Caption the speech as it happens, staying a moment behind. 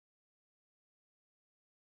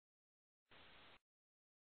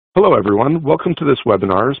Hello everyone, welcome to this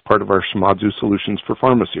webinar as part of our Shimadzu Solutions for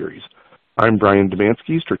Pharma series. I'm Brian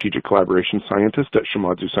Demansky, Strategic Collaboration Scientist at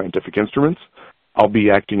Shimadzu Scientific Instruments. I'll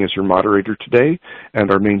be acting as your moderator today,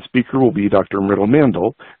 and our main speaker will be Dr. Mriddle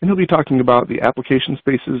Mandal, and he'll be talking about the application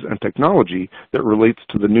spaces and technology that relates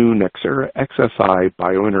to the new Nexera XS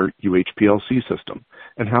Bioinert UHPLC system,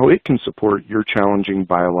 and how it can support your challenging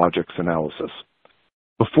biologics analysis.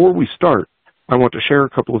 Before we start, I want to share a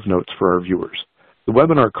couple of notes for our viewers. The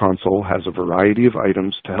webinar console has a variety of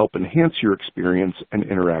items to help enhance your experience and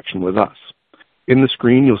interaction with us. In the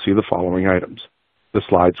screen, you'll see the following items. The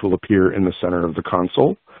slides will appear in the center of the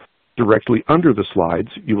console. Directly under the slides,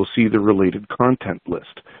 you will see the related content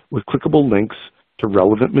list with clickable links to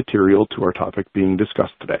relevant material to our topic being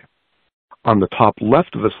discussed today. On the top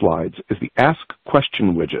left of the slides is the Ask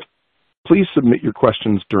Question widget. Please submit your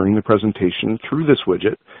questions during the presentation through this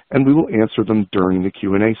widget, and we will answer them during the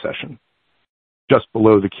Q&A session. Just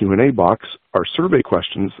below the Q&A box are survey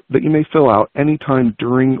questions that you may fill out anytime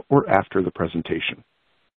during or after the presentation.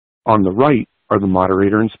 On the right are the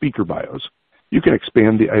moderator and speaker bios. You can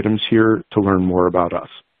expand the items here to learn more about us.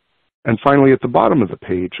 And finally, at the bottom of the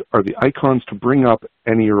page are the icons to bring up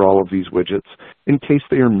any or all of these widgets in case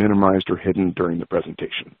they are minimized or hidden during the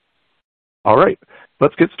presentation. All right,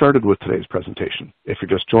 let's get started with today's presentation. If you're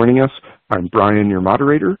just joining us, I'm Brian, your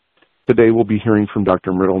moderator. Today we'll be hearing from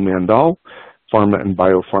Dr. Mriddle Mandal, Pharma and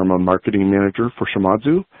Biopharma Marketing Manager for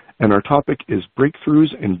Shimadzu, and our topic is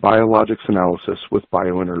Breakthroughs in Biologics Analysis with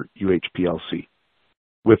Bioinert UHPLC.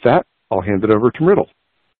 With that, I'll hand it over to Mriddle.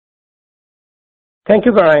 Thank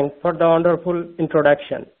you, Brian, for the wonderful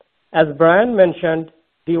introduction. As Brian mentioned,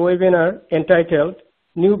 the webinar entitled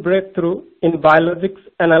New Breakthrough in Biologics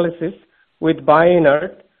Analysis with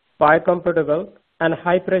Bioinert, Biocompatible, and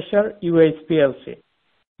High Pressure UHPLC.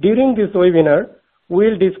 During this webinar,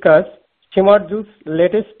 we'll discuss Shimadzu's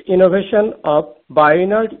latest innovation of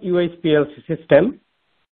Bioinert UHPLC system,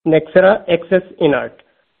 Nexera XS Inert,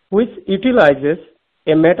 which utilizes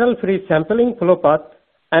a metal-free sampling flow path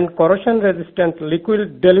and corrosion-resistant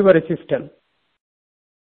liquid delivery system.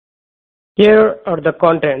 Here are the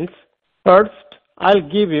contents. First, I'll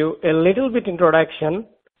give you a little bit introduction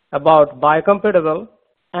about Biocompatible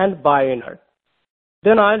and Bioinert.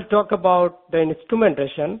 Then I'll talk about the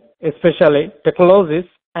instrumentation, especially technologies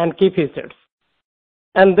and key features.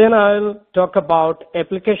 And then I'll talk about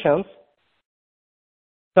applications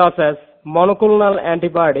such as monoclonal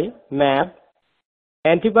antibody, mAbs,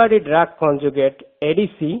 antibody-drug conjugate,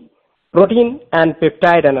 ADC, protein and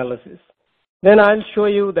peptide analysis. Then I'll show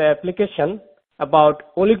you the application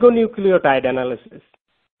about oligonucleotide analysis.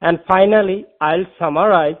 And finally, I'll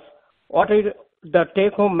summarize what are the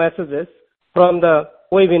take-home messages from the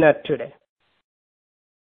webinar today.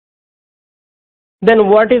 Then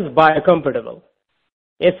what is biocompatible?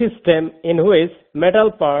 A system in which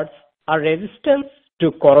metal parts are resistant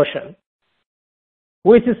to corrosion,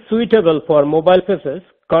 which is suitable for mobile pieces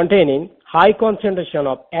containing high concentration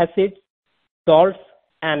of acids, salts,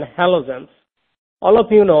 and halogens. All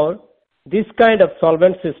of you know this kind of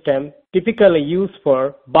solvent system typically used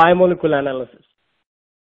for biomolecular analysis.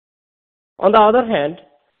 On the other hand,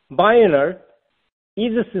 Bioinert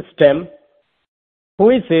is a system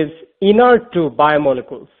which is inert to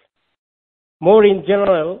biomolecules. More in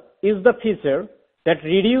general is the feature that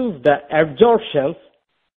reduces the absorptions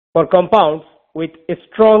for compounds with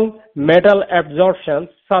strong metal absorption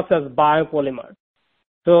such as biopolymers.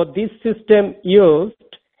 So this system used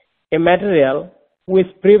a material which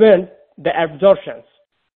prevents the absorptions.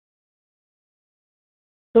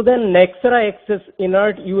 So then Nexera XS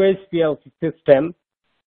Inert UHPLC system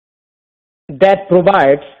that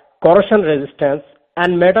provides corrosion resistance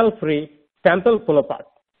and metal-free sample flow path,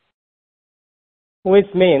 which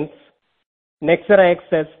means Nexera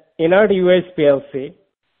XS Inert UHPLC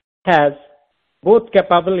has both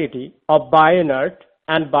capability of Bioinert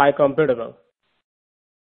and Biocompatible.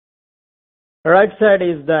 Right side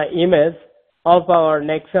is the image of our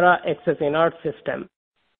Nexera XS Inert system.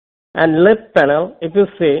 And left panel, if you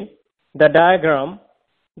see the diagram,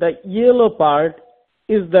 the yellow part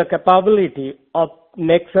is the capability of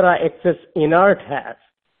Nexera XS Inert has,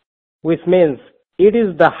 which means it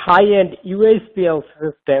is the high-end UHPLC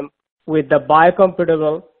system with the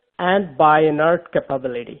biocompatible and Bioinert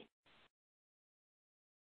capability.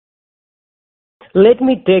 Let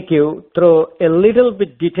me take you through a little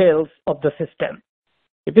bit details of the system.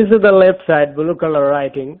 If you see the left side blue color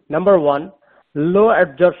writing, number 1, low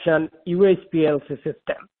absorption UHPLC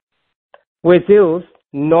system, which use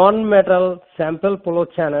non-metal sample flow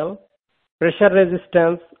channel, pressure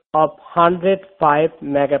resistance of 105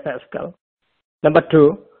 megapascal. Number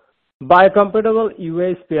 2, Biocompatible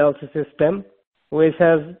UHPLC system, which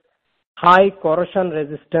has high corrosion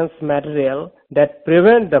resistance material that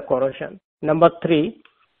prevent the corrosion. Number 3,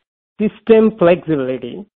 system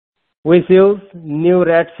flexibility, which use new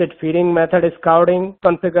red set feeding method scouting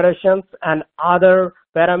configurations and other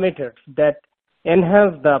parameters that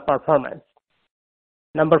enhance the performance.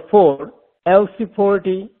 Number 4,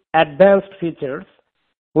 LC40 advanced features,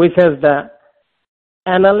 which has the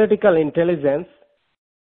analytical intelligence,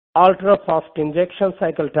 ultra fast injection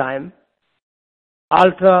cycle time,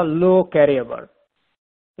 ultra low carryover.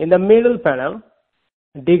 In the middle panel,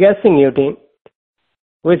 degassing unit,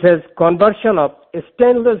 which has conversion of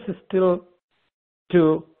stainless steel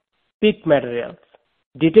to PEEK materials.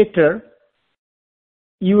 Detector,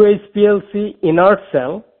 UHPLC inert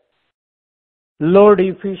cell, low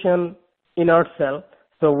diffusion inert cell,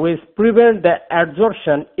 so which prevent the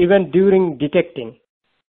adsorption even during detecting.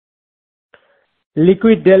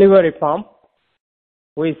 Liquid delivery pump,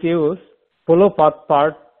 which use flow path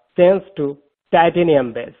part change to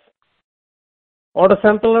titanium base.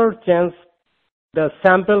 Autosampler change the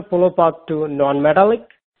sample flow path to non-metallic.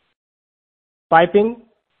 Piping,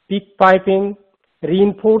 PEEK piping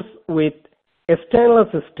reinforced with stainless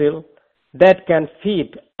steel that can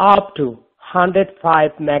feed up to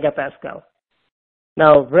 105 megapascal.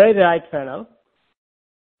 Now, very right panel,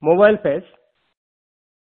 mobile phase,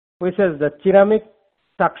 which is the ceramic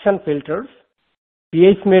suction filters.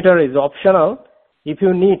 pH meter is optional. If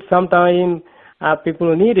you need, sometime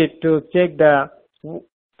people need it to check the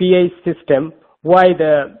pH system, why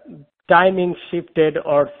the timing shifted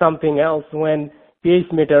or something else when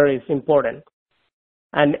pH meter is important.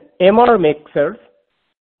 And MR mixers,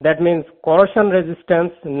 that means corrosion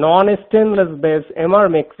resistance, non-stainless base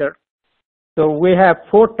MR mixer. So we have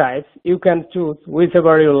 4 types. You can choose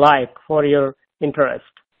whichever you like for your interest.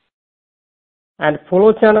 And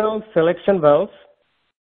flow channel selection valves,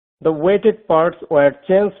 the weighted parts were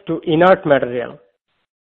changed to inert material.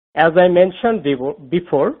 As I mentioned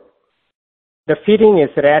before, the fitting is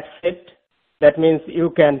rat set. That means you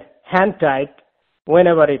can hand tight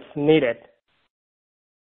whenever it's needed.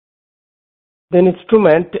 The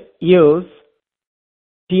instrument use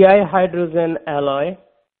Ti hydrogen alloy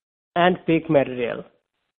and PEEK material.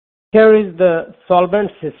 Here is the solvent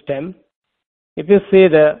system. If you see,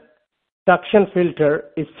 the suction filter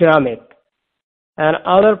is ceramic and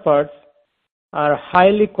other parts are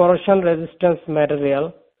highly corrosion resistance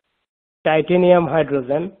material, titanium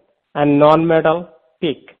hydrogen and non-metal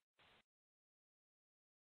PEEK.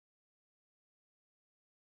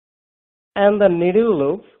 And the needle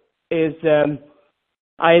loop is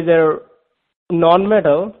either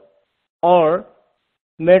non-metal or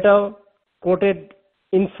metal coated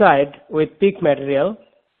inside with PEEK material,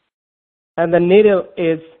 and the needle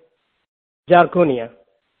is zirconia.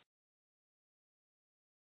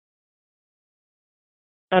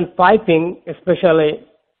 And piping, especially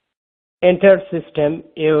entered system,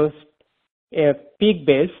 used a PEEK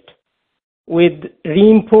based with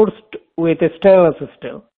reinforced with stainless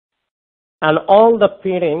steel. And all the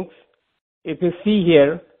fittings, if you see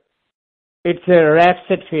here, it's a rat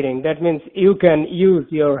set fitting. That means you can use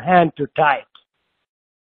your hand to tight.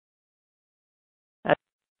 And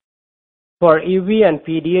for UV and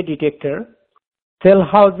PDA detector, cell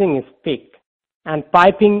housing is PEEK and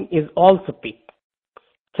piping is also PEEK.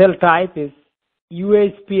 Cell type is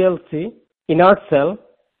UHPLC inert cell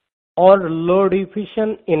or low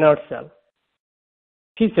diffusion inert cell.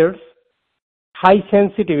 Features: high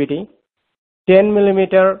sensitivity, 10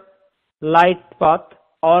 mm light path,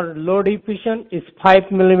 or low diffusion is 5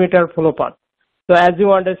 mm flow path. So as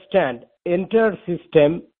you understand, entire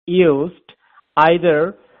system used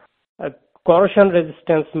either a corrosion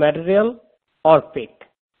resistance material or PEEK.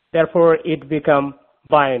 Therefore, it become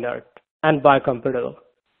Bioinert and biocompatible.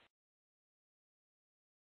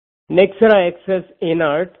 Nexera XS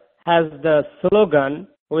inert has the slogan,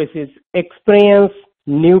 which is experience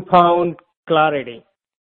newfound clarity.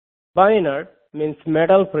 Bioinert means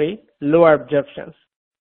metal-free, low absorptions,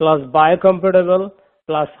 plus biocompatible,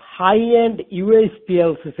 plus high-end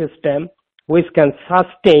UHPLC system, which can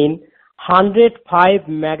sustain 105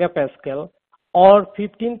 megapascal or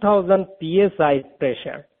 15,000 psi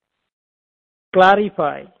pressure.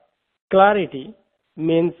 Clarity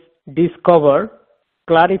means discover,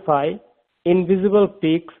 clarify invisible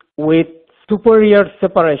peaks with superior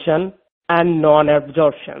separation and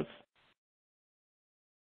non-absorptions.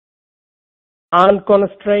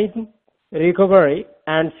 Unconstrained recovery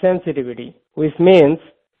and sensitivity, which means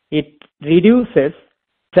it reduces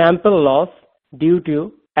sample loss due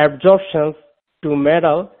to absorptions to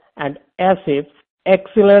metal and achieves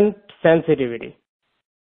excellent sensitivity.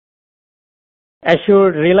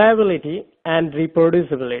 assured reliability and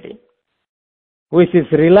reproducibility, which is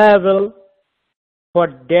reliable for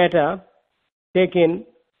data taken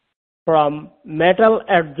from metal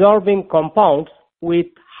absorbing compounds with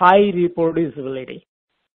high reproducibility.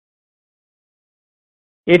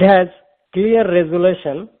 It has clear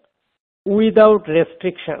resolution without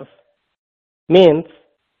restrictions, means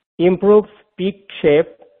improves peak shape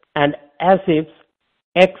and achieves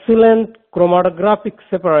excellent chromatographic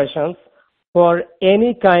separations for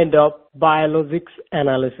any kind of biologics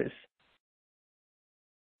analysis.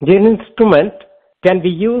 This instrument can be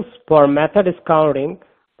used for method scouting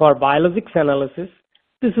for biologics analysis.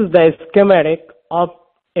 This is the schematic of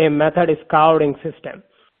a method scouting system.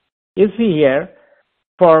 You see here,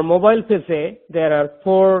 for mobile phase A, there are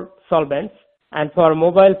 4 solvents, and for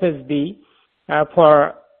mobile phase B,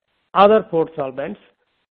 for other 4 solvents.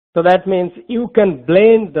 So that means you can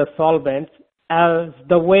blend the solvents as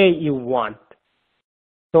the way you want.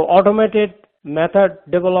 So automated method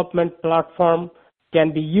development platform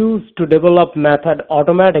can be used to develop method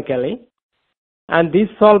automatically, and this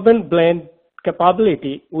solvent blend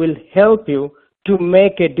capability will help you to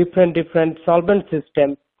make a different solvent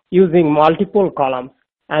system using multiple columns,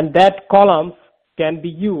 and that columns can be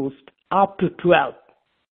used up to 12.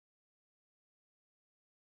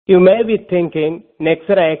 You may be thinking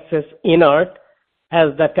Nexera XS inert has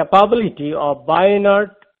the capability of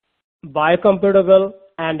Bioinert, Biocompatible,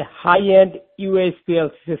 and high-end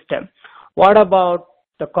UHPLC system. What about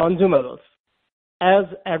the consumables? As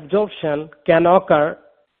adsorption can occur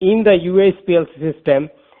in the UHPLC system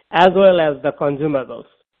as well as the consumables.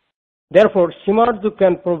 Therefore, Shimadzu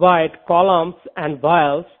can provide columns and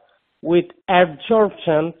vials with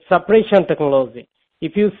adsorption suppression technology.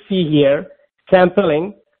 If you see here,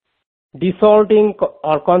 sampling, desalting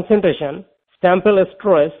or concentration, sample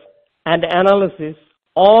storage, and analysis,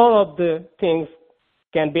 all of the things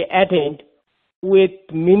can be attained with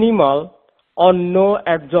minimal or no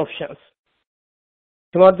adsorptions.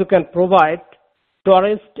 Shimadzu can provide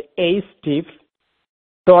Torrest Ace tips,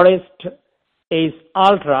 Torrest Ace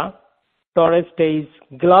Ultra, Torrest Ace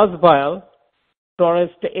glass vial,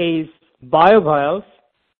 Torrest Ace bio vials,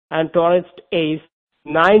 and Torrest Ace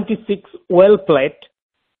 96 well plate,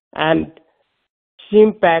 and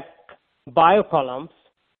Shimpack bio columns.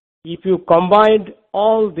 If you combine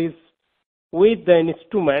all this with the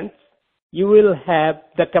instruments, you will have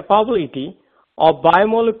the capability of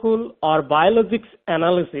biomolecule or biologics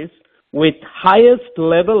analysis with highest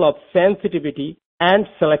level of sensitivity and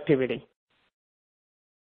selectivity.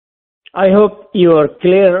 I hope you are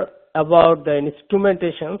clear about the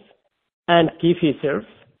instrumentations and key features.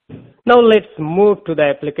 Now let's move to the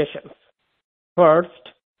applications. First,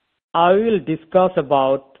 I will discuss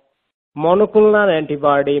about monoclonal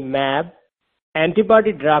antibody mAb,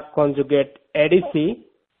 antibody-drug conjugate ADC,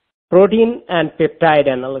 protein and peptide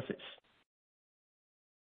analysis.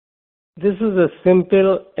 This is a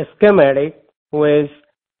simple schematic which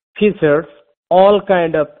features all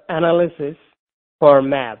kind of analysis for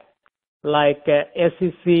mAb, like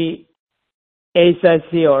SEC,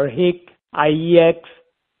 HIC or HIC, IEX,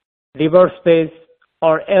 reverse phase,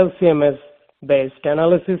 or LCMS based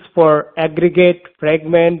analysis for aggregate,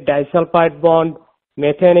 fragment, disulfide bond,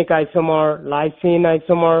 methanic isomer, lysine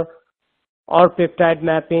isomer, or peptide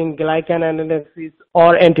mapping, glycan analysis,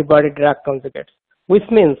 or antibody-drug conjugates, which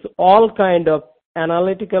means all kind of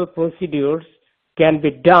analytical procedures can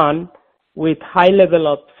be done with high level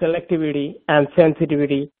of selectivity and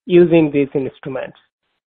sensitivity using these instruments.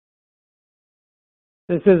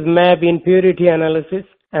 This is mAb impurity analysis,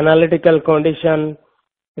 analytical condition,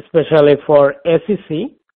 especially for SEC.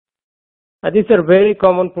 These are very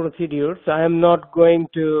common procedures. I am not going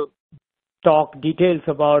to talk details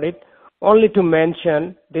about it, only to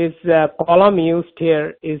mention this column used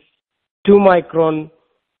here is 2 micron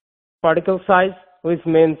particle size, which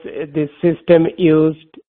means this system used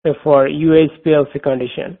for UHPLC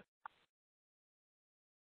condition.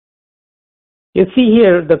 You see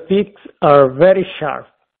here the peaks are very sharp.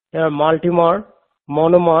 There are multimer,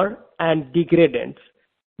 monomer, and degradants.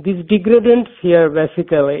 These degradants here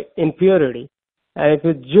basically impurity. And if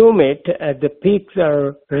you zoom it, the peaks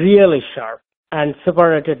are really sharp and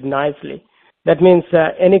separated nicely. That means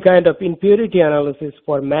any kind of impurity analysis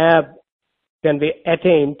for mAb can be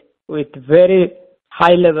attained with very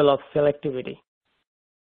high level of selectivity.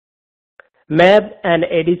 mAb and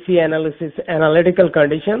ADC analysis analytical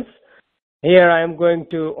conditions. Here I am going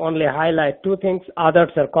to only highlight 2 things.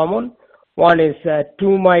 Others are common. One is 2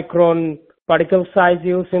 micron particle size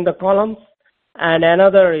used in the columns, and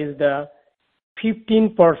another is the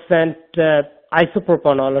 15%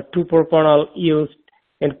 isopropanol or 2-propanol used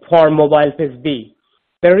for mobile phase B.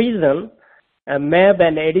 The reason mAb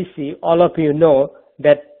and ADC, all of you know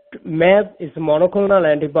that mAb is monoclonal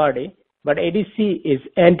antibody, but ADC is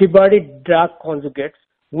antibody-drug conjugates,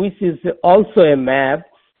 which is also a mAb,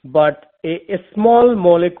 but a small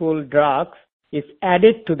molecule drug is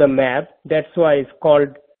added to the mAb. That's why it's called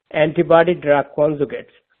antibody-drug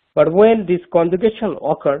conjugates. But when this conjugation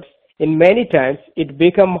occurs, in many times it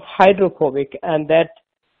becomes hydrophobic, and that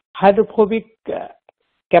hydrophobic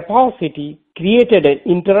capacity created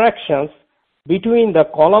interactions between the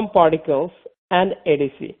column particles and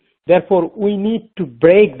ADC. Therefore, we need to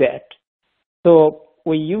break that. So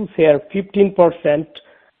we use here 15%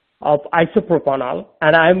 of isopropanol,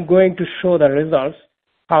 and I'm going to show the results,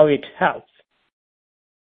 how it helps.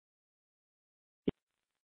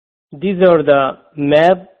 These are the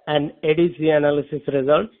mAb and ADC analysis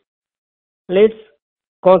results. Let's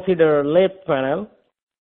consider left panel,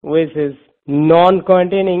 which is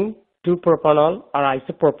non-containing 2-propanol or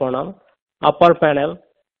isopropanol. Upper panel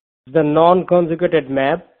is the non-conjugated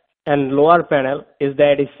mAb, and lower panel is the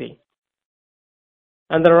ADC.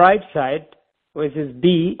 And the right side, which is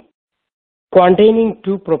B, containing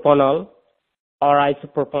 2-propanol or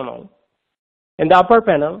isopropanol. In the upper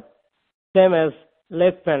panel, same as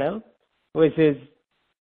left panel, which is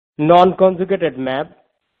non-conjugated mAb,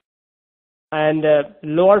 and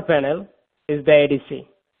lower panel is the ADC.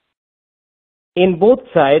 In both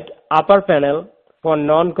sides, upper panel for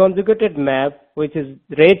non-conjugated mAb, which is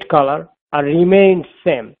red color, remains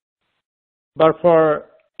same. But for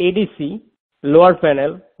ADC, lower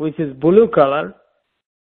panel, which is blue color,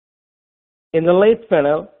 in the left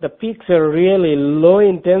panel, the peaks are really low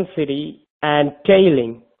intensity and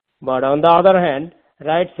tailing. But on the other hand,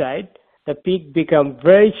 right side, the peak becomes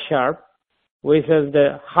very sharp, which has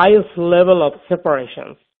the highest level of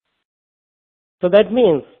separations. So that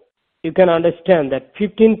means you can understand that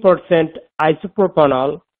 15%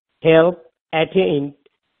 isopropanol help attain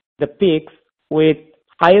the peaks with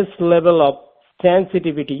highest level of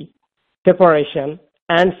sensitivity, separation,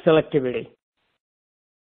 and selectivity.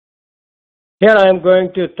 Here I am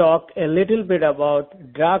going to talk a little bit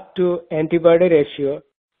about drug to antibody ratio,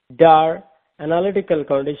 DAR, analytical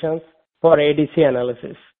conditions for ADC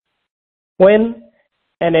analysis. When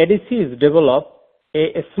an ADC is developed,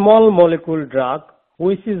 a small molecule drug,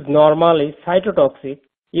 which is normally cytotoxic,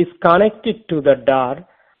 is connected to the DAR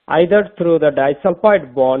either through the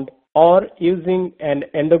disulfide bond or using an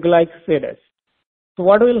endoglycosidase. So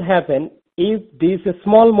what will happen if this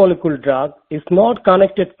small molecule drug is not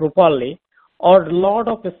connected properly, or a lot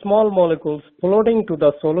of small molecules floating to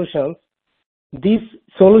the solutions? These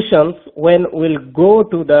solutions, when will go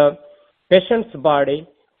to the patient's body,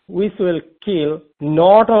 which will kill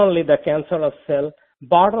not only the cancerous cell,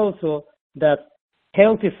 but also the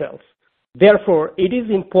healthy cells. Therefore, it is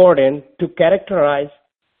important to characterize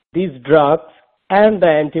these drugs and the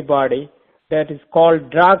antibody, that is called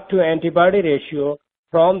drug to antibody ratio,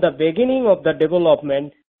 from the beginning of the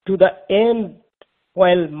development to the end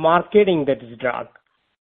while marketing that drug.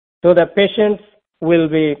 So the patients will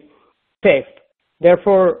be safe.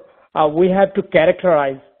 Therefore, we have to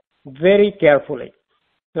characterize very carefully.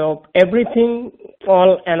 So everything,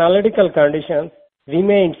 all analytical conditions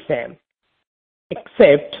remain same,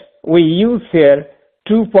 except we use here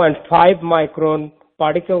 2.5 micron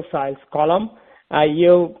particle size column.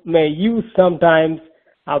 You may use sometimes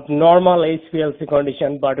of normal HPLC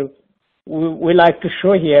condition, but we like to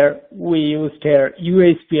show here, we used here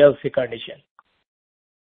UHPLC condition.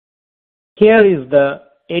 Here is the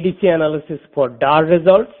ADC analysis for DAR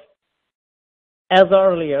results. As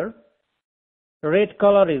earlier, red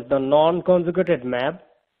color is the non-conjugated mAb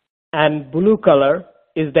and blue color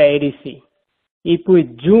is the ADC. If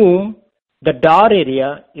we zoom the DAR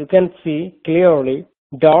area, you can see clearly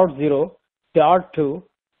DAR 0, DAR 2,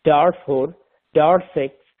 DAR 4, DAR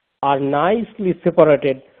 6 are nicely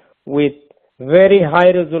separated with very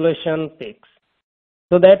high resolution peaks.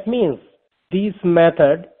 So that means this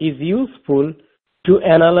method is useful to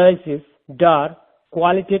analyze DAR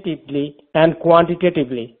qualitatively and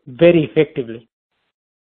quantitatively very effectively.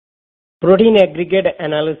 Protein aggregate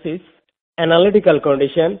analysis, analytical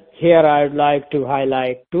condition. Here I would like to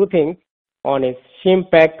highlight two things. One is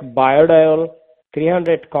Shimpack biodiol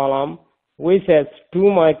 300 column, which has 2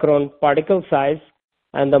 micron particle size,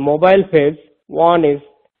 and the mobile phase, one is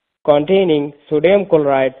containing sodium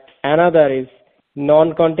chloride, another is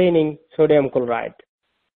non-containing sodium chloride.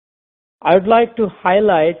 I would like to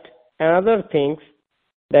highlight another thing,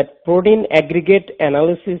 that protein aggregate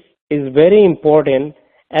analysis is very important,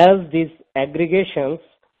 as these aggregations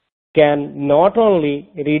can not only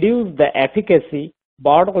reduce the efficacy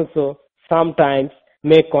but also sometimes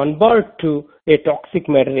may convert to a toxic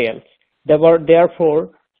material.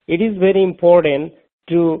 Therefore, it is very important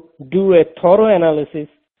to do a thorough analysis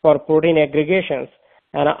for protein aggregations,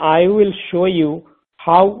 and I will show you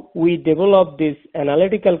how we develop these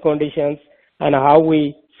analytical conditions and how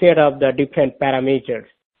we set up the different parameters.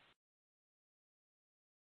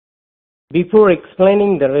 Before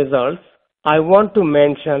explaining the results, I want to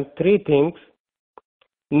mention three things.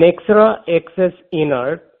 Nexera XS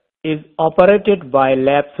inert is operated by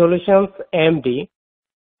Lab Solutions MD,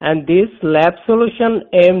 and this Lab Solution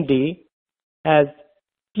MD has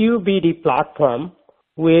QBD platform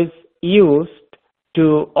which is used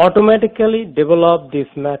to automatically develop these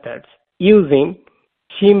methods using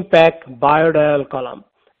Chimpack biodiol column.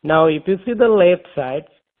 Now, if you see the left side,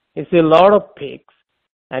 you see a lot of peaks,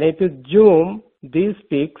 and if you zoom these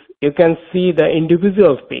peaks, you can see the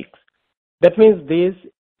individual peaks. That means these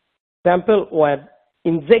samples were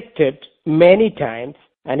injected many times,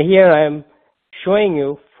 and here I am showing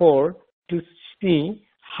you 4 to see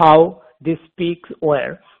how these peaks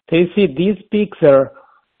were. So you see these peaks are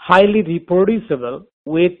highly reproducible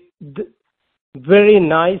with very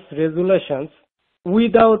nice resolutions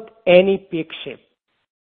without any peak shift.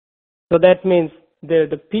 So that means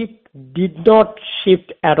the peak did not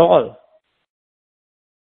shift at all.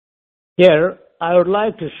 Here, I would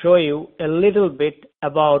like to show you a little bit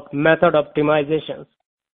about method optimizations.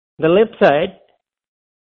 The left side,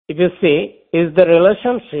 if you see, is the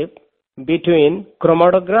relationship between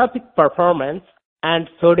chromatographic performance and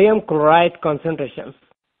sodium chloride concentrations.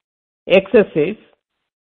 X-axis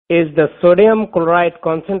is the sodium chloride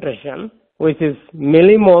concentration, which is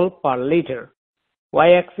millimole per liter.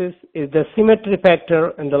 Y-axis is the symmetry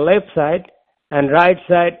factor on the left side, and right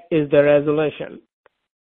side is the resolution.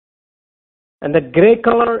 And the gray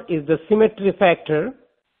color is the symmetry factor,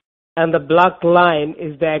 and the black line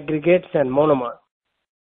is the aggregates and monomer.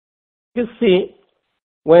 You see,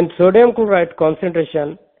 when sodium chloride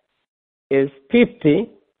concentration is 50,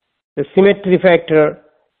 the symmetry factor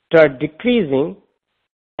starts decreasing,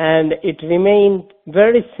 and it remained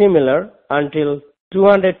very similar until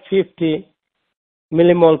 250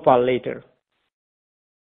 millimole per liter.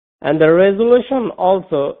 And the resolution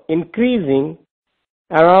also increasing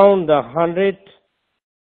around the 100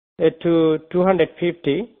 to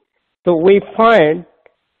 250. So we find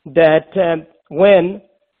that when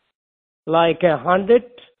like 100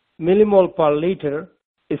 millimole per liter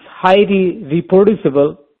is highly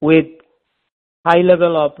reproducible with high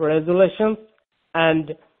level of resolution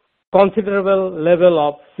and considerable level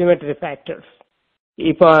of symmetry factors.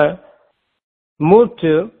 If I move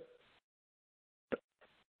to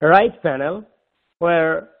right panel,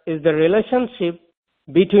 where is the relationship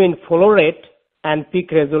between flow rate and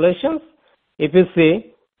peak resolutions, if you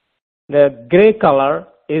see, the gray color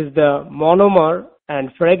is the monomer and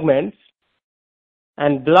fragments,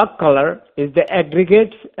 and black color is the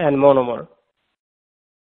aggregates and monomer.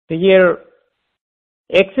 So here,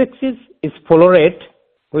 x-axis is flow rate,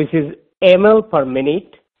 which is ml per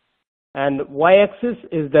minute, and y-axis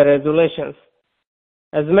is the resolutions.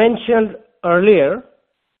 As mentioned earlier,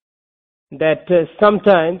 that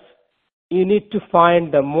sometimes you need to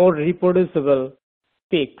find the more reproducible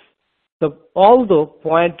peaks. So although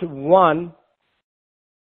 0.1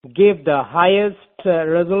 gave the highest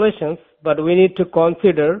resolutions, but we need to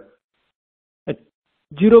consider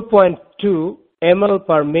 0.2 ml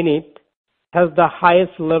per minute has the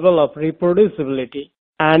highest level of reproducibility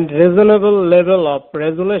and reasonable level of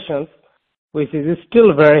resolutions, which is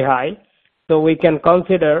still very high. So we can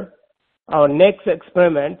consider our next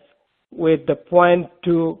experiments with the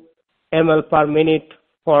 0.2 ml per minute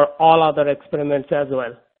for all other experiments as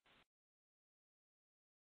well.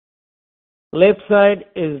 Left side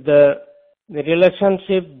is the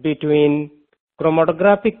relationship between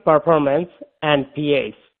chromatographic performance and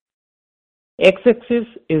pH. X-axis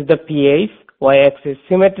is the pH, y-axis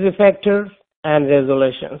symmetry factors and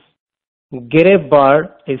resolutions. Gray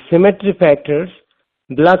bar is symmetry factors,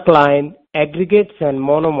 black line aggregates and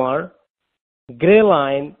monomer, gray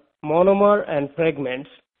line monomer and fragments.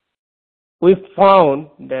 We found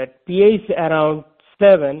that pH around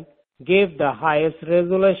 7 gave the highest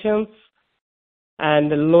resolutions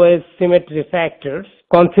and the lowest symmetry factors,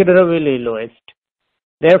 considerably lowest.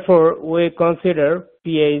 Therefore, we consider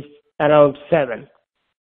pH around 7.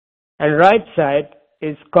 And right side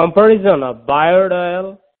is comparison of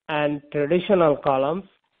biodiol and traditional columns.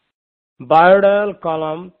 Biodiol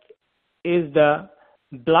column is the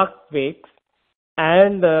black peaks,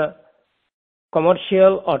 and the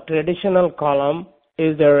commercial or traditional column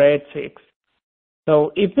is the red peaks.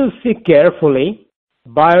 So if you see carefully,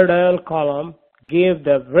 biodiol column gave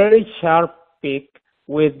the very sharp peak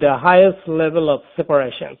with the highest level of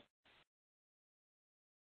separation.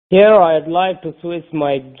 Here I'd like to switch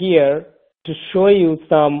my gear to show you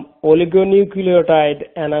some oligonucleotide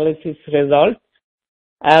analysis results.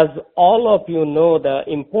 As all of you know the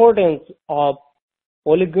importance of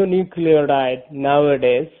oligonucleotide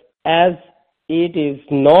nowadays, as it is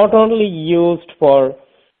not only used for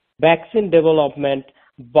vaccine development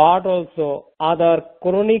but also other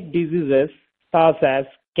chronic diseases such as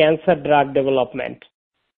cancer drug development.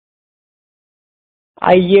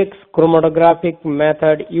 IX chromatographic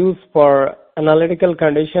method used for analytical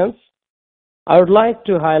conditions. I would like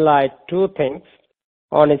to highlight two things.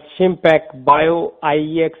 One is Shimpack Bio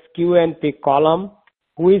IX QNP column,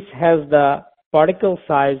 which has the particle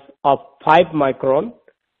size of 5 micron.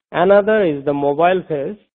 Another is the mobile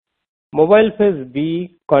phase. Mobile phase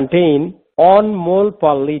B contain 1 mole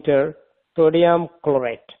per liter sodium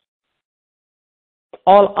chlorate.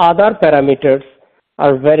 All other parameters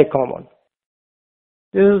are very common.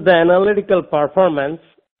 This is the analytical performance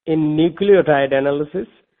in nucleotide analysis.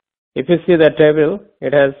 If you see the table,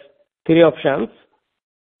 it has 3 options: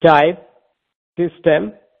 type,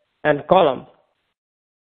 system, and column.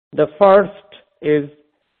 The first is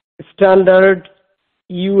standard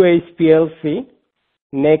UHPLC,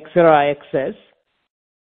 Nexera XS,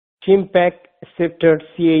 Shimpack shifted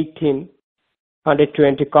C18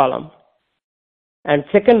 120 column. And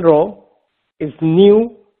second row is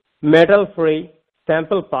new metal-free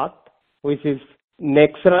sample path, which is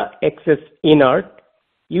Nexera XS inert,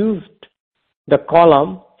 used the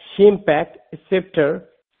column Shimpack shifter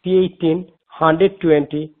C18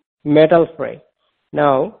 120 metal-free.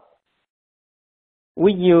 Now,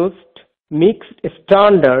 we used mixed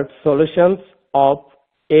standard solutions of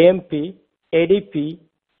AMP, ADP,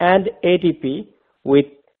 and ATP with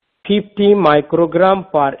 50 microgram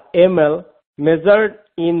per ml measured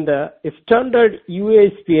in the standard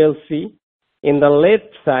UHPLC in the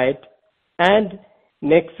left side and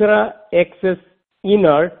Nexera XS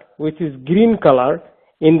inert, which is green color,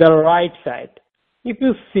 in the right side. If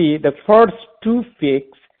you see the first two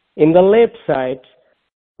peaks in the left side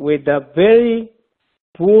with the very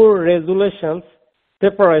poor resolutions,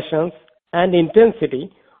 separations, and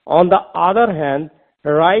intensity. On the other hand,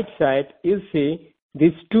 right side, you see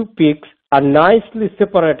these two peaks are nicely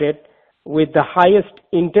separated with the highest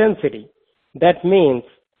intensity. That means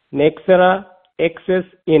Nexera XS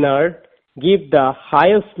inert give the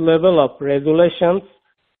highest level of resolutions,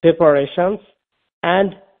 separations,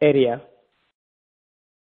 and area.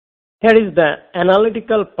 Here is the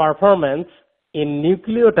analytical performance in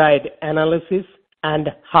nucleotide analysis and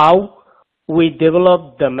how we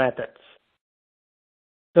develop the methods.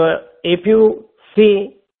 So if you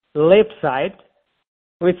see left side,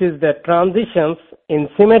 which is the transitions in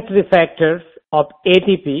symmetry factors of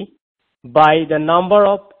ATP by the number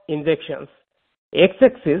of injections.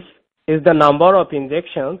 X-axis is the number of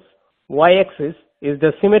injections, Y-axis is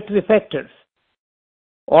the symmetry factors.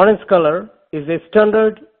 Orange color is a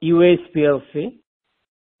standard UHPLC.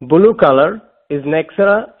 Blue color is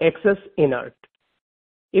Nexera XS inert.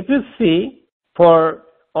 If you see for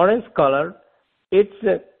orange color, it's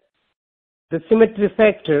the symmetry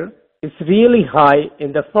factor is really high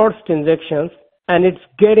in the first injections and it's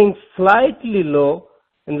getting slightly low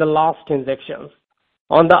in the last injections.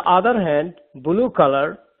 On the other hand, blue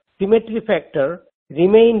color symmetry factor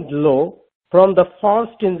remained low from the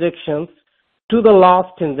first injections to the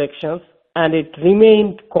last injections and it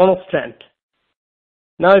remained constant.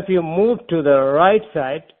 Now if you move to the right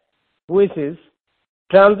side, which is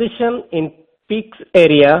transition in peaks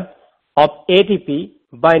area of ATP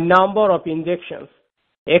by number of injections.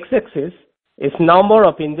 X-axis is number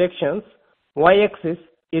of injections, Y-axis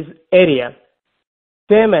is area.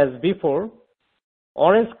 Same as before,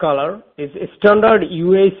 orange color is standard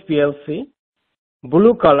UHPLC,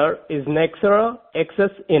 blue color is Nexera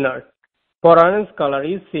XS inert. For orange color,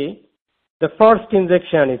 you see the first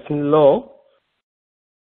injection is low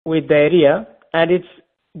with the area and it's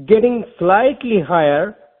getting slightly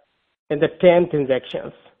higher in the 10th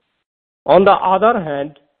injections. On the other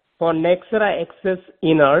hand, for Nexera XS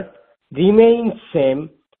inert remains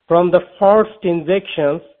same from the first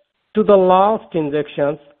injections to the last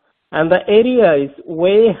injections and the area is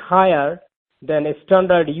way higher than a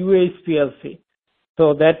standard UHPLC.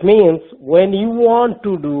 So that means when you want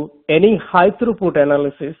to do any high throughput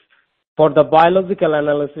analysis for the biological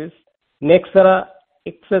analysis, Nexera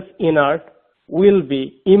XS inert will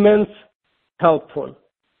be immense helpful.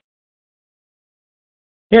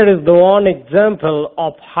 Here is the one example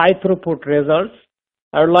of high throughput results.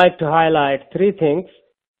 I would like to highlight 3 things.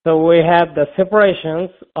 So we have the separations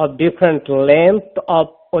of different length of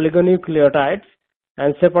oligonucleotides.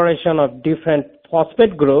 and separation of different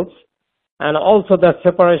phosphate groups, and also the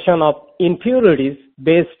separation of impurities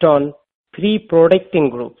based on free protecting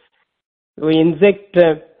groups. We inject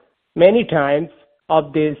many times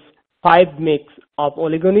of this 5 mix of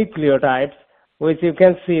oligonucleotides, which you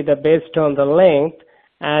can see that based on the length,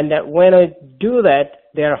 and when I do that,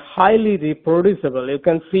 they are highly reproducible. You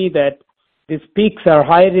can see that these peaks are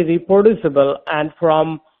highly reproducible, and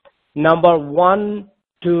from number 1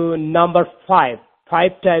 to number 5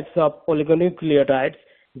 types of oligonucleotides,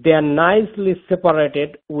 they are nicely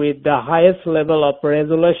separated with the highest level of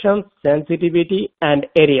resolution, sensitivity, and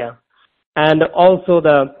area, and also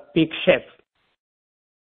the peak shape.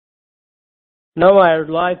 Now I would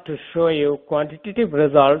like to show you quantitative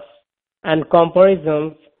results and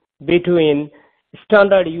comparisons between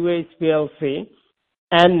standard UHPLC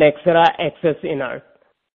and Nexera XS inert.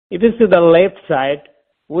 If you see the left side,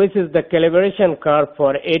 which is the calibration curve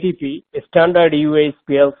for ATP, standard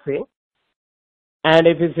UHPLC, and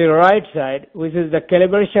if you see right side, which is the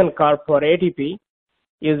calibration curve for ATP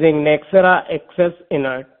using Nexera XS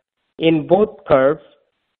inert. In both curves,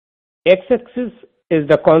 x-axis is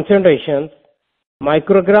the concentrations,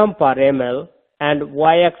 microgram per ml, and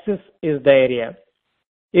y-axis is the area.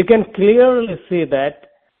 You can clearly see that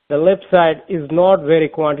the left side is not very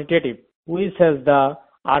quantitative, which has the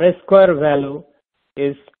R square value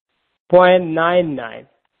is 0.99.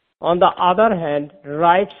 On the other hand,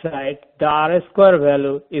 right side, the R square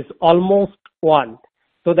value is almost 1.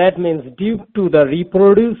 So that means due to the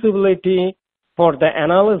reproducibility for the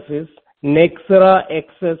analysis, Nexera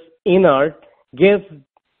XS inert gives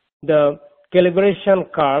the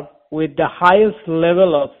calibration curve with the highest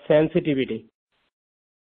level of sensitivity.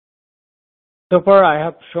 So far I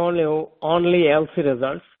have shown you only LC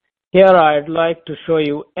results. Here I'd like to show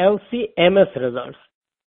you LC-MS results.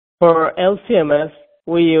 For LC-MS,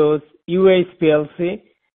 we use UHPLC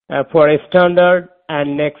for a standard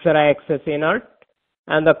and Nexera XS inert,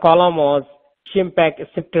 and the column was Chimpact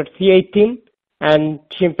acceptor C18 and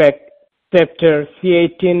Chimpact acceptor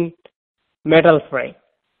C18 metal free.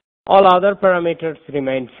 All other parameters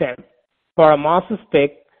remain same. For a mass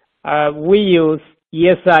spec, we use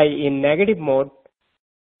ESI in negative mode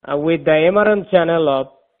with the MRM channel of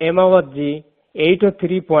M/G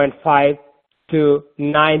 803.5 to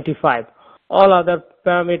 95. All other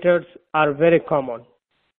parameters are very common.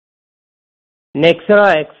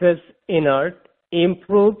 Nexera XS inert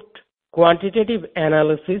improved quantitative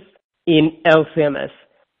analysis in LC-MS.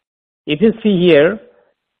 If you see here,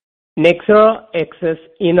 Nexera XS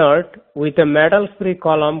inert with a metal-free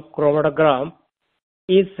column chromatogram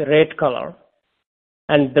is red color,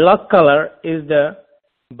 and black color is the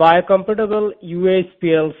biocompatible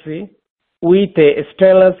UHPLC with a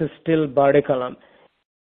stainless steel body column.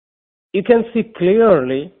 You can see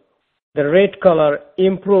clearly the red color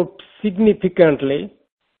improved significantly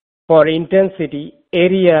for intensity,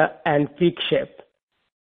 area, and peak shape.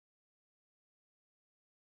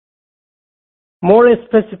 More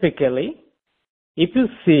specifically, if you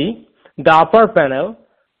see the upper panel,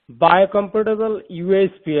 biocompatible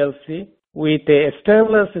UHPLC with a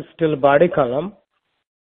stainless steel body column,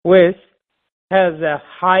 which has a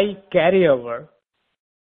high carryover.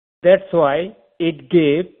 That's why it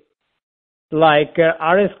gave like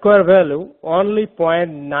R square value only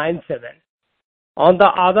 0.97. On the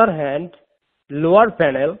other hand, lower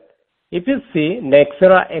panel, if you see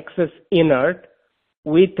Nexera XS inert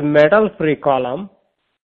with metal-free column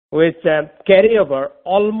with carryover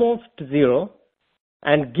almost 0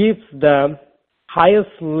 and gives the highest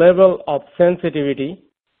level of sensitivity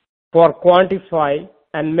for quantify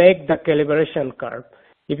and make the calibration curve.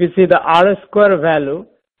 If you see the R square value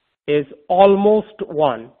is almost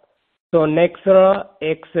 1. So Nexera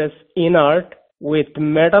XS inert with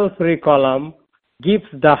metal-free column gives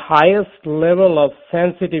the highest level of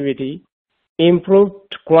sensitivity,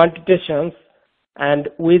 improved quantitations, and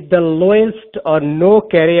with the lowest or no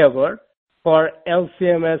carryover for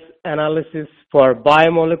LC-MS analysis for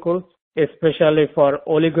biomolecules, especially for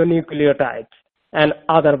oligonucleotides and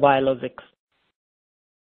other biologics.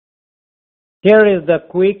 Here is the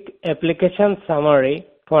quick application summary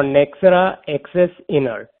for Nexera XS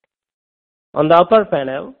inert. On the upper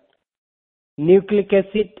panel, nucleic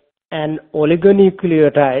acid and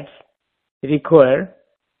oligonucleotides require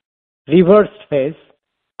reverse phase,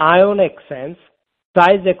 ion exchange,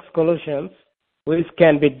 size exclusions, which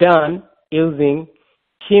can be done using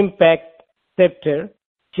Chimpact Scepter,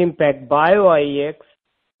 Chimpact BioIEX,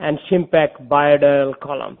 and Chimpact Biodiol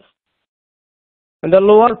columns. On the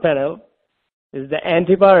lower panel is the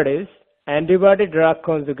antibodies, antibody-drug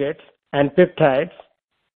conjugates, and peptides,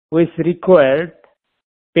 which required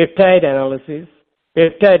peptide analysis,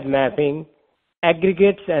 peptide mapping,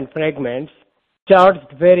 aggregates and fragments,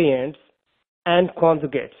 charged variants, and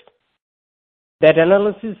conjugates. That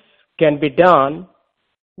analysis can be done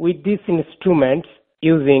with these instruments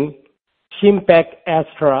using Shimpac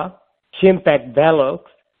Astra, Shimpac Velox,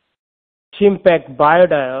 Shimpac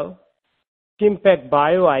BioDial, Shimpac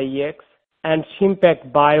BioIX, and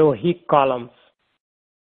Shimpac BioHeat columns.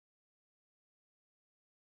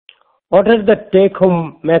 What are the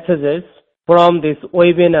take-home messages from this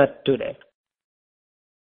webinar today?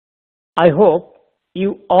 I hope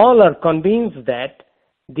you all are convinced that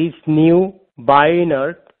this new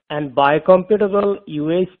Bioinert and biocompatible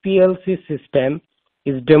UHPLC system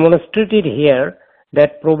is demonstrated here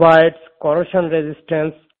that provides corrosion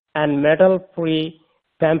resistance and metal-free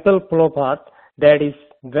sample flow path that is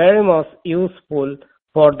very much useful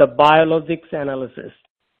for the biologics analysis.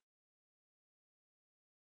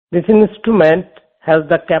 This instrument has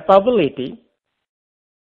the capability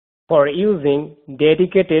for using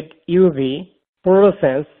dedicated UV,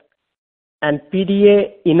 fluorescence, and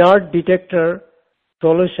PDA inert detector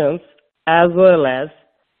solutions as well as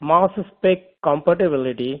mass spec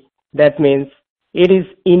compatibility. That means it is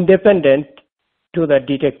independent to the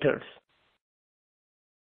detectors.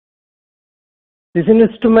 This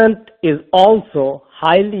instrument is also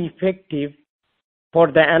highly effective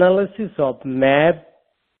for the analysis of mAbs,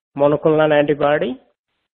 monoclonal antibody,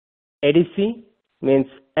 ADC means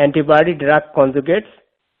antibody-drug conjugates,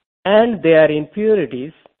 and their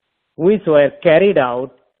impurities, which were carried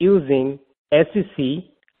out using SEC,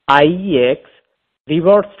 IEX,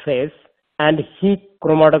 reverse phase, and heat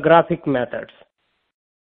chromatographic methods.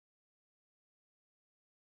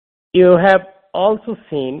 You have also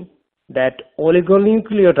seen that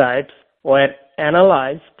oligonucleotides were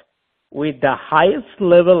analyzed with the highest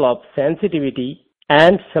level of sensitivity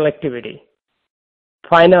and selectivity.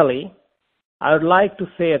 Finally, I would like to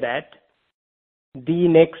say that the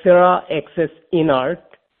Nexera XS inert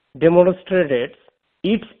demonstrated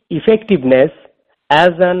its effectiveness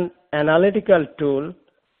as an analytical tool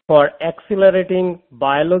for accelerating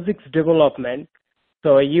biologics development,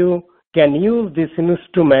 so you can use these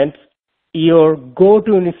instruments, your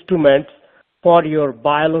go-to instruments for your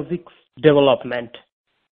biologics development.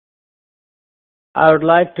 I would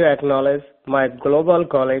like to acknowledge my global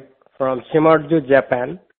colleague from Shimadzu,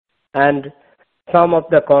 Japan, and some of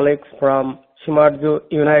the colleagues from Shimadzu,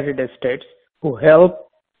 United States, who helped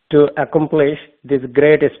to accomplish this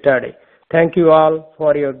great study. Thank you all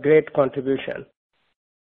for your great contribution.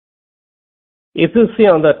 If you see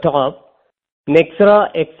on the top,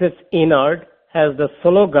 Nexera XS inert has the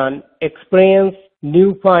slogan, experience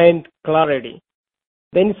newfound clarity.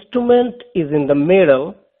 The instrument is in the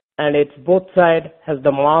middle and its both sides has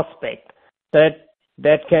the mass spec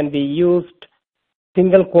that can be used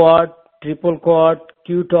single quad, triple quad,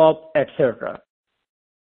 Q-top, etc.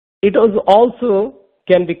 It also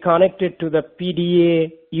can be connected to the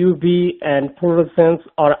PDA, UV, and fluorescence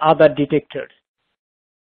or other detectors.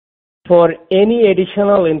 For any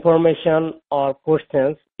additional information or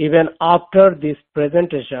questions, even after this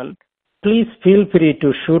presentation, please feel free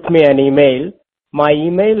to shoot me an email. My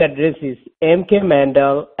email address is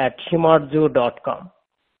mkmandal@shimadzu.com.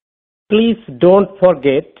 Please don't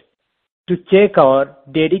forget to check our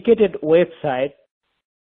dedicated website,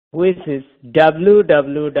 which is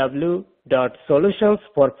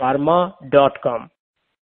www.solutionsforpharma.com.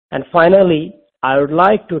 And finally, I would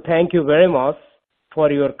like to thank you very much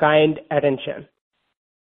for your kind attention.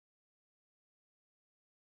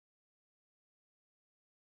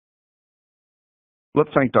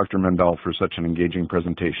 Let's thank Dr. Mendel for such an engaging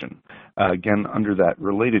presentation. Again, under that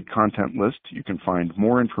related content list, you can find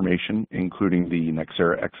more information, including the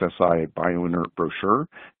Nexera XSI Bioinert brochure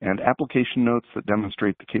and application notes that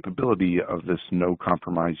demonstrate the capability of this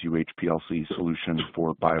no-compromise UHPLC solution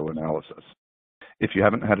for bioanalysis. If you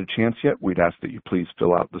haven't had a chance yet, we'd ask that you please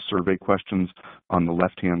fill out the survey questions on the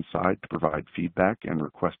left-hand side to provide feedback and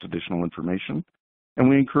request additional information. And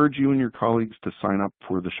we encourage you and your colleagues to sign up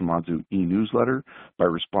for the Shimadzu e-newsletter by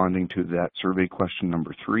responding to that survey question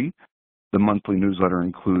number 3. The monthly newsletter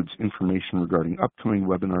includes information regarding upcoming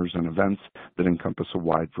webinars and events that encompass a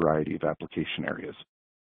wide variety of application areas.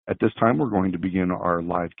 At this time, we're going to begin our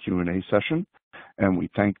live Q&A session, and we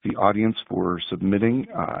thank the audience for submitting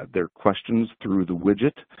their questions through the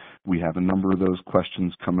widget. We have a number of those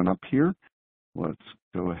questions coming up here. Let's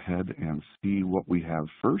go ahead and see what we have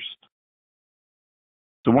first.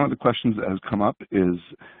 So one of the questions that has come up is,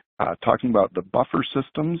 talking about the buffer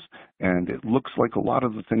systems, and it looks like a lot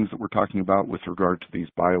of the things that we're talking about with regard to these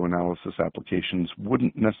bioanalysis applications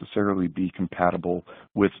wouldn't necessarily be compatible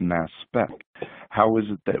with mass spec. How is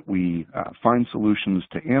it that we find solutions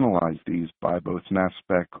to analyze these by both mass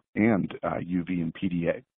spec and UV and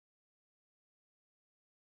PDA?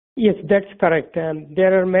 Yes, that's correct.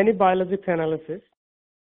 There are many biologics analyses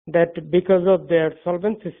that, because of their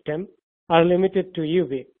solvent system, are limited to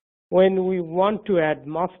UV. When we want to add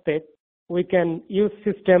mass spec, we can use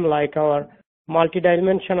system like our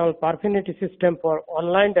multidimensional perfinity system for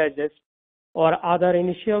online digest or other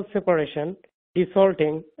initial separation,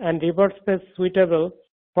 desalting, and reverse phase suitable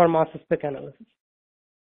for mass spec analysis.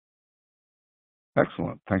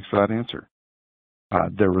 Excellent. Thanks for that answer.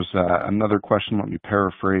 There was another question. Let me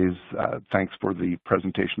paraphrase. Thanks for the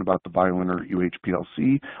presentation about the Bioinert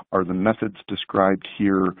UHPLC. Are the methods described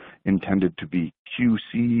here intended to be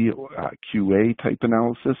QC, QA type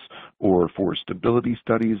analysis, or for stability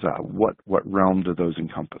studies? What realm do those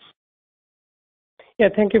encompass? Yeah,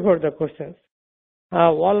 thank you for the questions.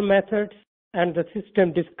 All methods and the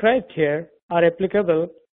system described here are applicable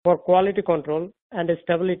for quality control and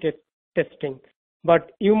stability testing,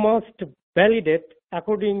 but you must validate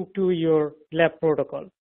according to your lab protocol.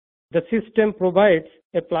 The system provides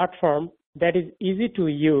a platform that is easy to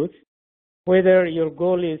use, whether your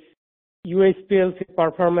goal is UHPLC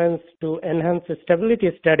performance to enhance stability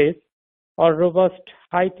studies or robust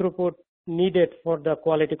high throughput needed for the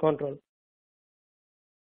quality control.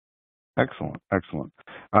 Excellent, excellent.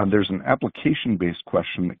 There's an application-based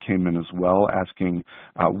question that came in as well, asking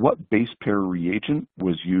what base pair reagent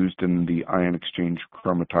was used in the ion exchange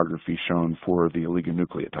chromatography shown for the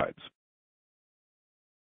oligonucleotides?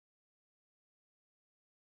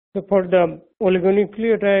 So for the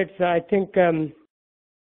oligonucleotides, I think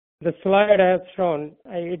the slide I have shown,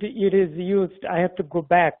 it is used, I have to go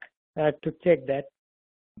back to check that.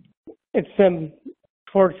 It's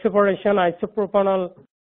for separation isopropanol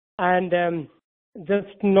and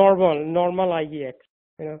just normal IEX,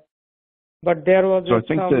 you know. But there was so I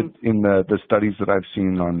think that in the studies that I've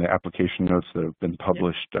seen on the application notes that have been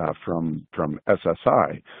published from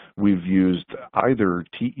SSI, we've used either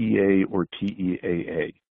TEA or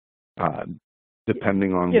TEAA,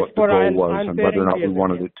 depending on what the goal was and whether or not we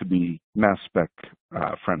wanted it to be mass spec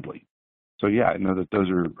friendly. So yeah, I know that those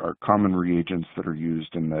are common reagents that are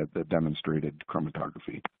used in the demonstrated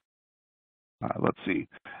chromatography. Let's see.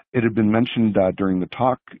 It had been mentioned during the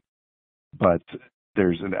talk, but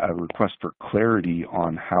there's a request for clarity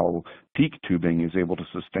on how peak tubing is able to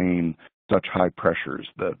sustain such high pressures,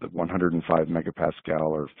 the 105 megapascal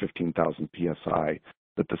or 15,000 psi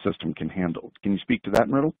that the system can handle. Can you speak to that,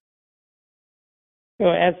 Myrtle? So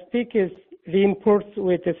as peak is reinforced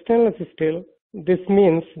with stainless steel, this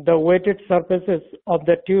means the weighted surfaces of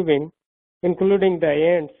the tubing, including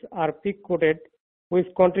the ends, are peak coated, which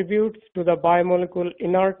contributes to the biomolecule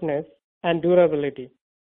inertness and durability,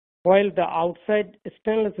 while the outside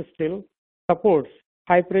stainless steel supports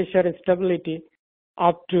high pressure stability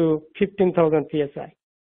up to 15,000 psi.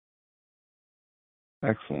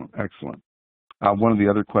 Excellent, excellent. One of the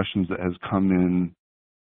other questions that has come in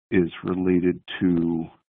is related to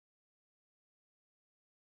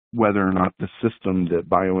whether or not the system, the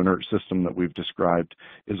Bioinert system that we've described,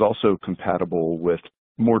 is also compatible with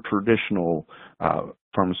more traditional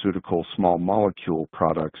pharmaceutical small molecule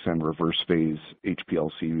products and reverse phase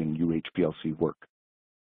HPLC and UHPLC work?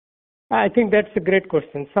 I think that's a great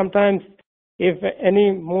question. Sometimes if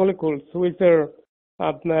any molecules which are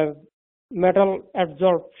metal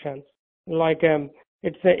adsorption, like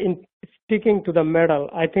it's sticking to the metal,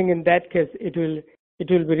 I think in that case it will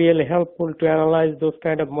be really helpful to analyze those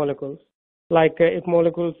kind of molecules. Like if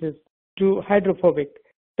molecules is too hydrophobic,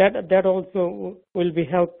 that also will be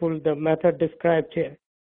helpful, the method described here.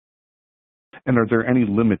 And are there any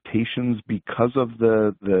limitations because of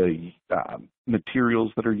the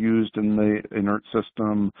materials that are used in the inert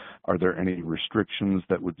system? Are there any restrictions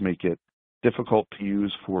that would make it difficult to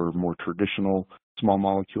use for more traditional small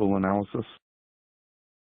molecule analysis?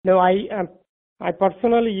 No, I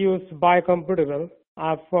personally use Biocompatible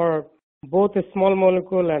for both a small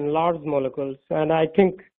molecule and large molecules, and I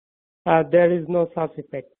think there is no such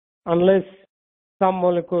effect unless some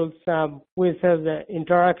molecules which has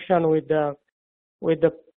interaction with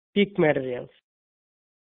the peak materials.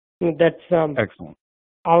 That's excellent.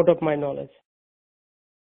 Out of my knowledge.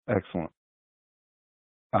 Excellent.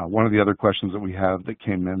 One of the other questions that we have that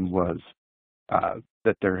came in was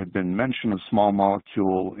that there had been mention of small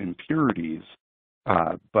molecule impurities,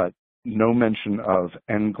 but no mention of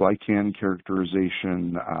N-glycan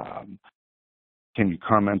characterization, Can you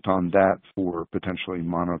comment on that for potentially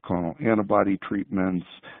monoclonal antibody treatments?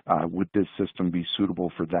 Would this system be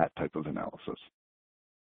suitable for that type of analysis?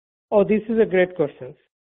 Oh, this is a great question.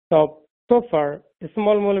 So far, the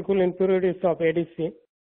small molecule impurities of ADC,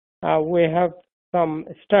 we have some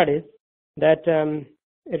studies that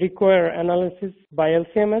require analysis by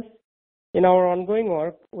LCMS. In our ongoing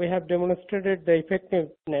work, we have demonstrated the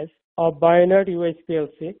effectiveness of Bioinert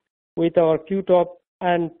UHPLC with our QTOP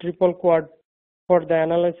and triple quad for the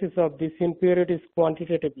analysis of these impurities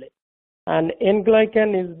quantitatively. And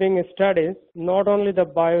N-glycan is being studied, not only the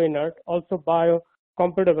Bioinert, also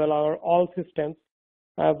Biocompatible or all systems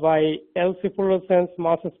by LC fluorescence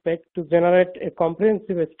mass spec to generate a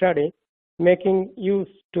comprehensive study making use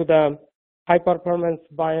to the high performance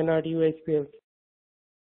Bioinert UHPLC.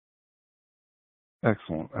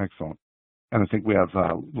 Excellent, excellent. And I think we have,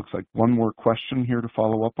 looks like one more question here to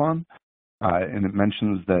follow up on. And it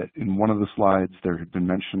mentions that in one of the slides there had been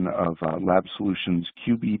mention of Lab Solutions'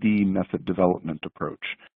 QBD method development approach.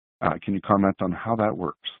 Can you comment on how that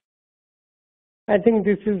works? I think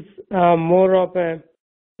this is more of a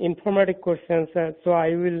informative question, so I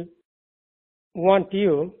will want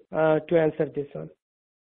you to answer this one.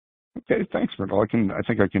 Okay, thanks, Myrtle. I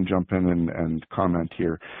think I can jump in and comment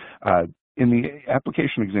here. In the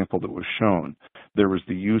application example that was shown, there was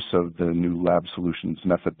the use of the new Lab Solutions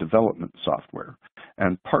method development software.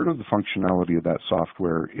 And part of the functionality of that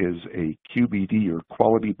software is a QBD, or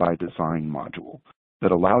Quality by Design module,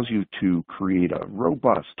 that allows you to create a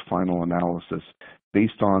robust final analysis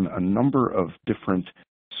based on a number of different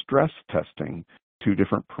stress testing to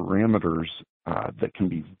different parameters that can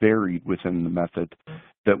be varied within the method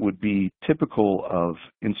that would be typical of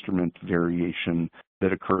instrument variation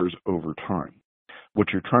that occurs over time. What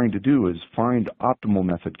you're trying to do is find optimal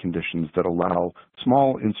method conditions that allow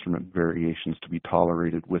small instrument variations to be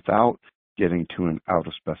tolerated without getting to an out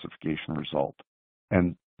of specification result.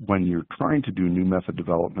 And when you're trying to do new method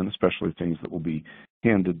development, especially things that will be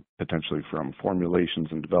handed potentially from formulations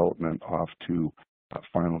and development off to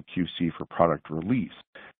final QC for product release,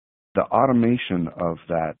 the automation of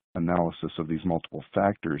that analysis of these multiple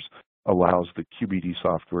factors allows the QBD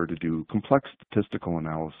software to do complex statistical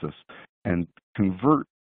analysis and convert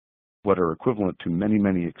what are equivalent to many,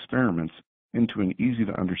 many experiments into an easy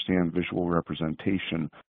to understand visual representation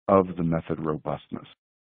of the method robustness.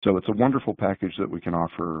 So it's a wonderful package that we can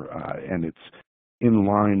offer, and it's in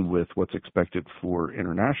line with what's expected for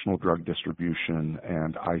international drug distribution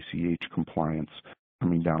and ICH compliance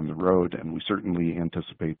coming down the road, and we certainly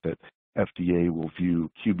anticipate that FDA will view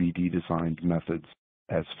QBD designed methods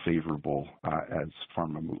as favorable as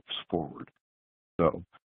pharma moves forward. So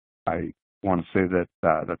I want to say that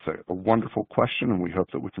that's a wonderful question, and we hope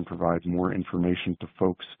that we can provide more information to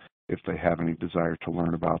folks if they have any desire to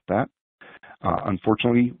learn about that.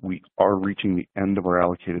 Unfortunately, we are reaching the end of our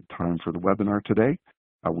allocated time for the webinar today.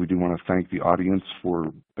 We do want to thank the audience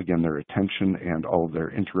for, again, their attention and all of their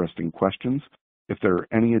interesting questions. If there are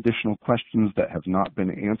any additional questions that have not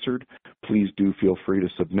been answered, please do feel free to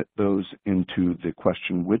submit those into the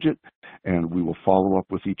question widget, and we will follow up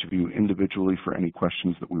with each of you individually for any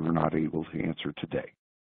questions that we were not able to answer today.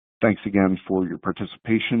 Thanks again for your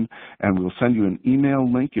participation, and we'll send you an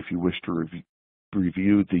email link if you wish to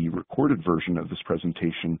review the recorded version of this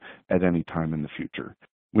presentation at any time in the future.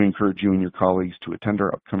 We encourage you and your colleagues to attend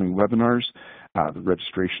our upcoming webinars. The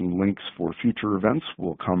registration links for future events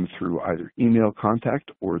will come through either email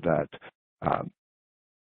contact or that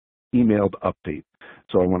emailed update.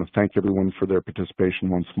 So I want to thank everyone for their participation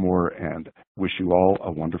once more and wish you all a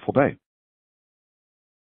wonderful day.